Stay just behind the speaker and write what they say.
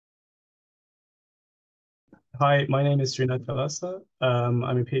Hi, my name is Srinath Kailasa. I'm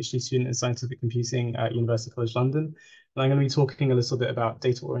a PhD student in scientific computing at University College London, and I'm going to be talking a little bit about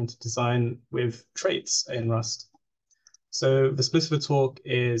data-oriented design with traits in Rust. So the split of the talk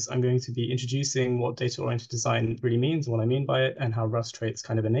is I'm going to be introducing what data-oriented design really means, what I mean by it, and how Rust traits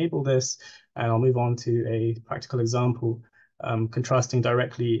kind of enable this. And I'll move on to a practical example, contrasting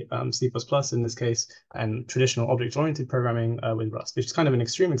directly C++ in this case and traditional object-oriented programming with Rust, which is kind of an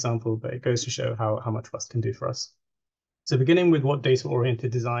extreme example, but it goes to show how much Rust can do for us. So beginning with what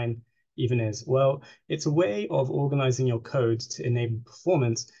data-oriented design even is, well, it's a way of organizing your code to enable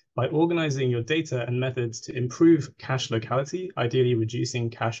performance by organizing your data and methods to improve cache locality, ideally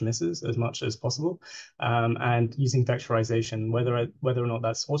reducing cache misses as much as possible, and using vectorization, whether or not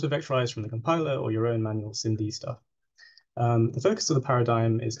that's auto-vectorized from the compiler or your own manual SIMD stuff. The focus of the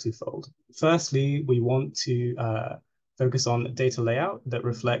paradigm is twofold. Firstly, we want to focus on data layout that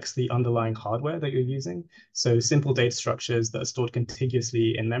reflects the underlying hardware that you're using. So simple data structures that are stored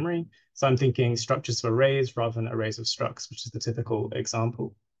contiguously in memory. So I'm thinking structures of arrays rather than arrays of structs, which is the typical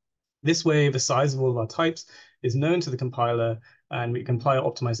example. This way, the size of all of our types is known to the compiler, and we can apply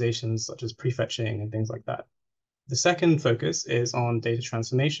optimizations such as prefetching and things like that. The second focus is on data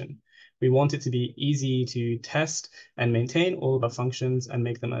transformation. We want it to be easy to test and maintain all of our functions and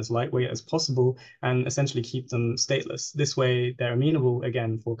make them as lightweight as possible and essentially keep them stateless. This way, they're amenable,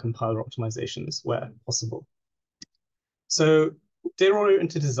 again, for compiler optimizations where possible. So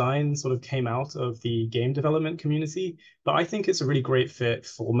data-oriented design sort of came out of the game development community, but I think it's a really great fit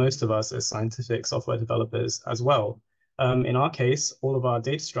for most of us as scientific software developers as well. In our case, all of our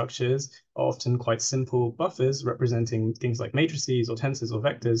data structures are often quite simple buffers representing things like matrices or tensors or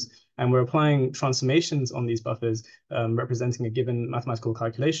vectors, and we're applying transformations on these buffers representing a given mathematical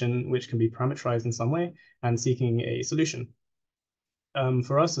calculation, which can be parameterized in some way, and seeking a solution.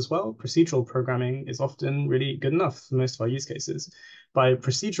 For us as well, procedural programming is often really good enough for most of our use cases. By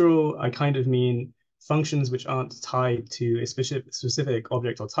procedural, I kind of mean functions which aren't tied to a specific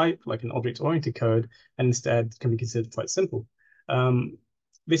object or type, like an object-oriented code, and instead can be considered quite simple.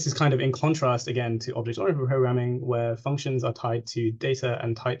 This is kind of in contrast, again, to object-oriented programming, where functions are tied to data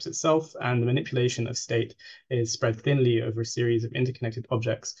and types itself, and the manipulation of state is spread thinly over a series of interconnected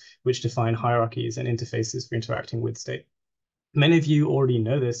objects, which define hierarchies and interfaces for interacting with state. Many of you already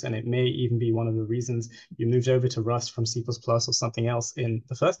know this, and it may even be one of the reasons you moved over to Rust from C++ or something else in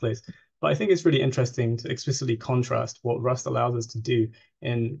the first place. But I think it's really interesting to explicitly contrast what Rust allows us to do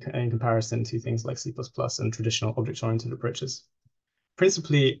in comparison to things like C++ and traditional object-oriented approaches.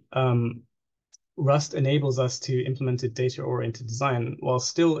 Principally, Rust enables us to implement a data-oriented design while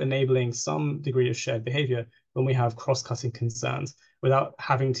still enabling some degree of shared behavior when we have cross-cutting concerns without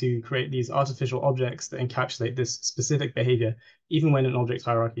having to create these artificial objects that encapsulate this specific behavior, even when an object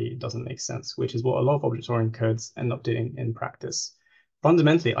hierarchy doesn't make sense, which is what a lot of object-oriented codes end up doing in practice.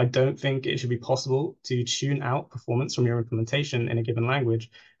 Fundamentally, I don't think it should be possible to tune out performance from your implementation in a given language,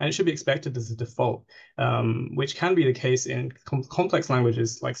 and it should be expected as a default, which can be the case in complex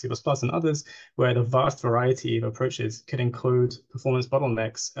languages like C++ and others, where the vast variety of approaches could include performance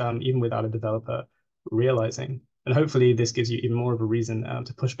bottlenecks, even without a developer realizing. And hopefully this gives you even more of a reason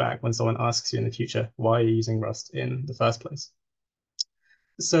to push back when someone asks you in the future, why are you using Rust in the first place?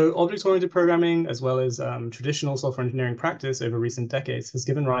 So object-oriented programming, as well as traditional software engineering practice over recent decades, has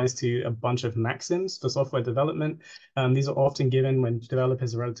given rise to a bunch of maxims for software development. These are often given when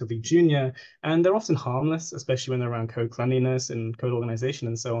developers are relatively junior, and they're often harmless, especially when they're around code cleanliness and code organization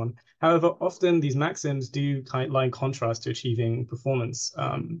and so on. However, often these maxims do lie in contrast to achieving performance.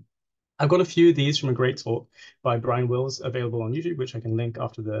 I've got a few of these from a great talk by Brian Wills available on YouTube, which I can link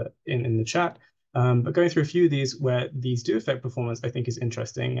after in the chat. But going through a few of these where these do affect performance, I think is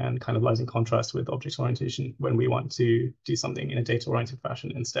interesting and kind of lies in contrast with object orientation when we want to do something in a data-oriented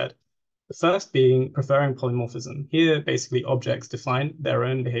fashion instead. The first being preferring polymorphism. Here, basically, objects define their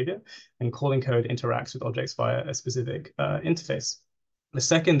own behavior, and calling code interacts with objects via a specific interface. The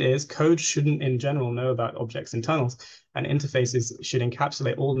second is code shouldn't, in general, know about objects' internals, and interfaces should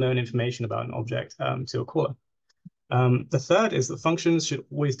encapsulate all known information about an object to a caller. The third is that functions should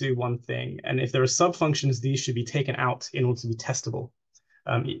always do one thing, and if there are sub-functions, these should be taken out in order to be testable,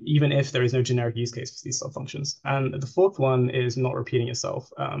 even if there is no generic use case for these sub-functions. And the fourth one is not repeating yourself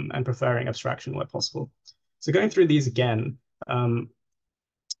and preferring abstraction where possible. So going through these again,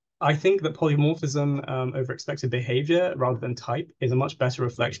 I think that polymorphism over expected behavior rather than type is a much better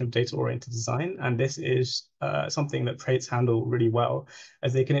reflection of data-oriented design. And this is something that traits handle really well,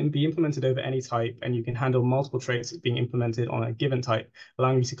 as they can be implemented over any type, and you can handle multiple traits being implemented on a given type,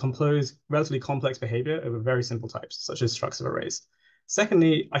 allowing you to compose relatively complex behavior over very simple types, such as structs of arrays.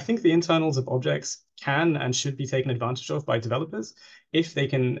 Secondly, I think the internals of objects can and should be taken advantage of by developers if they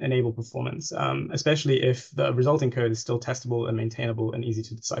can enable performance, especially if the resulting code is still testable and maintainable and easy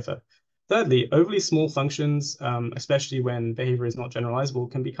to decipher. Thirdly, overly small functions, especially when behavior is not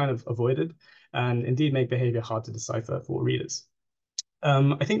generalizable, can be kind of avoided and indeed make behavior hard to decipher for readers.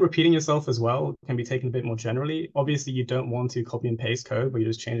 I think repeating yourself as well can be taken a bit more generally. Obviously, you don't want to copy and paste code where you're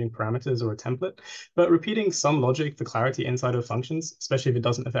just changing parameters or a template, but repeating some logic for clarity inside of functions, especially if it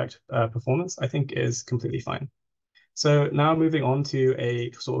doesn't affect performance, I think is completely fine. So now moving on to a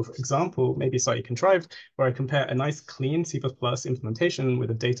sort of example, maybe slightly contrived, where I compare a nice clean C++ implementation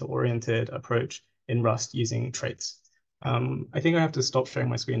with a data-oriented approach in Rust using traits. I think I have to stop sharing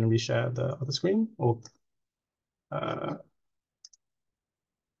my screen and reshare the other screen, or uh,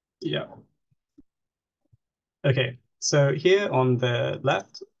 yeah. Okay, so here on the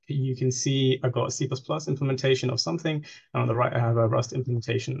left, you can see I've got a C++ implementation of something, and on the right, I have a Rust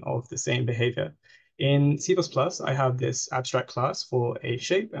implementation of the same behavior. In C++, I have this abstract class for a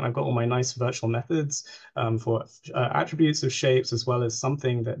shape, and I've got all my nice virtual methods for attributes of shapes, as well as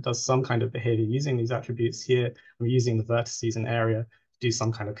something that does some kind of behavior using these attributes. Here, I'm using the vertices and area to do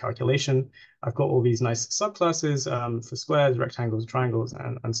some kind of calculation. I've got all these nice subclasses for squares, rectangles, triangles,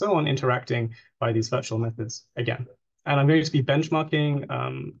 and so on interacting by these virtual methods again. And I'm going to be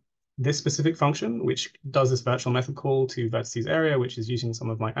benchmarking this specific function, which does this virtual method call to vertices area, which is using some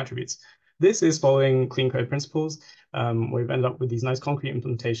of my attributes. This is following clean code principles. We've ended up with these nice concrete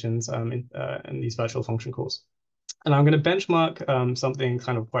implementations in these virtual function calls. And I'm going to benchmark something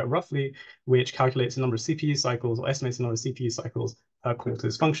kind of quite roughly, which calculates the number of CPU cycles or estimates the number of CPU cycles per call to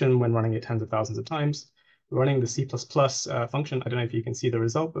this function when running it tens of thousands of times. Running the C++ function, I don't know if you can see the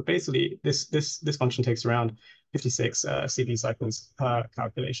result, but basically this function takes around 56 CPU cycles per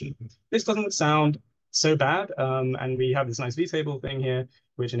calculation. This doesn't sound so bad, and we have this nice vtable thing here,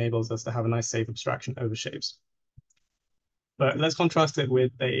 which enables us to have a nice safe abstraction over shapes. But let's contrast it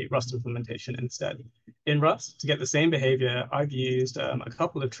with a Rust implementation instead. In Rust, to get the same behavior, I've used a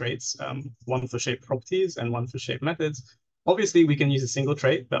couple of traits, one for shape properties and one for shape methods. Obviously, we can use a single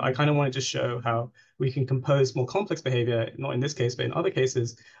trait, but I kind of wanted to show how we can compose more complex behavior, not in this case, but in other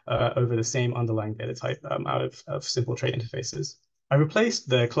cases, over the same underlying data type out of simple trait interfaces. I replaced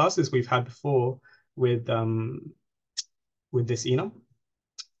the classes we've had before with this enum.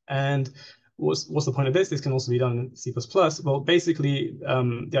 And what's the point of this? This can also be done in C++. Well, basically,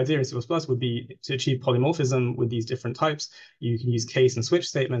 the idea in C++ would be to achieve polymorphism with these different types. You can use case and switch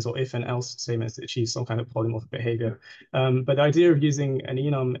statements or if and else statements to achieve some kind of polymorphic behavior. But the idea of using an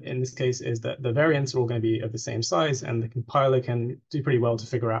enum in this case is that the variants are all going to be of the same size, and the compiler can do pretty well to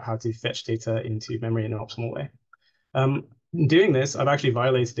figure out how to fetch data into memory in an optimal way. In doing this, I've actually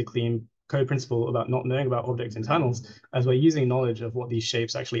violated a clean code principle about not knowing about object internals, as we're using knowledge of what these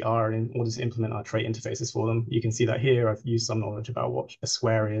shapes actually are in order to implement our trait interfaces for them. You can see that here. I've used some knowledge about what a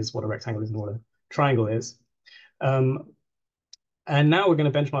square is, what a rectangle is, and what a triangle is. And now we're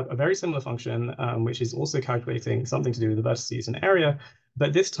going to benchmark a very similar function, which is also calculating something to do with the vertices and area.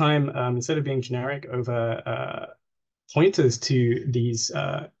 But this time, instead of being generic over pointers to these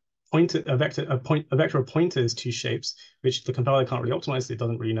a vector of pointers to shapes, which the compiler can't really optimize, so it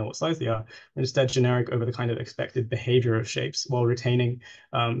doesn't really know what size they are. Instead, generic over the kind of expected behavior of shapes, while retaining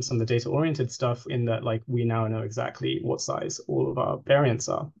some of the data-oriented stuff in that, like, we now know exactly what size all of our variants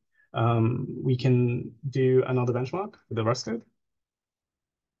are. We can do another benchmark with the Rust code.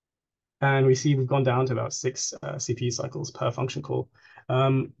 And we see we've gone down to about 6 CPU cycles per function call.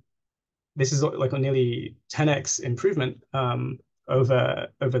 This is like a nearly 10x improvement over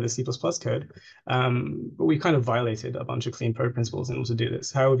the C++ code, but we kind of violated a bunch of clean code principles in order to do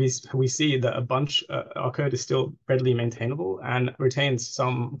this. However, we see that a bunch, our code is still readily maintainable and retains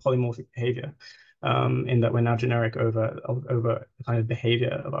some polymorphic behavior, in that we're now generic over the kind of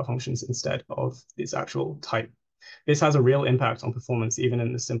behavior of our functions instead of this actual type. This has a real impact on performance, even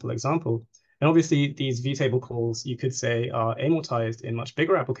in this simple example. And obviously, these vtable calls, you could say, are amortized in much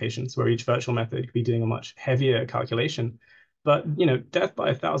bigger applications where each virtual method could be doing a much heavier calculation. But death by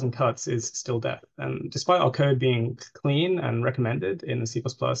 1,000 cuts is still death. And despite our code being clean and recommended in the C++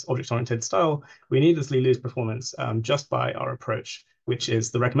 object-oriented style, we needlessly lose performance just by our approach, which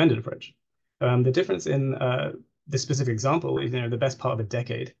is the recommended approach. The difference in this specific example is the best part of a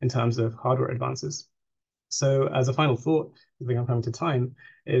decade in terms of hardware advances. So as a final thought, I think I'm coming to time,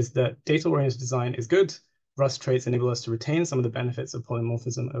 is that data-oriented design is good. Rust traits enable us to retain some of the benefits of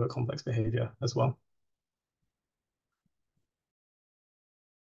polymorphism over complex behavior as well.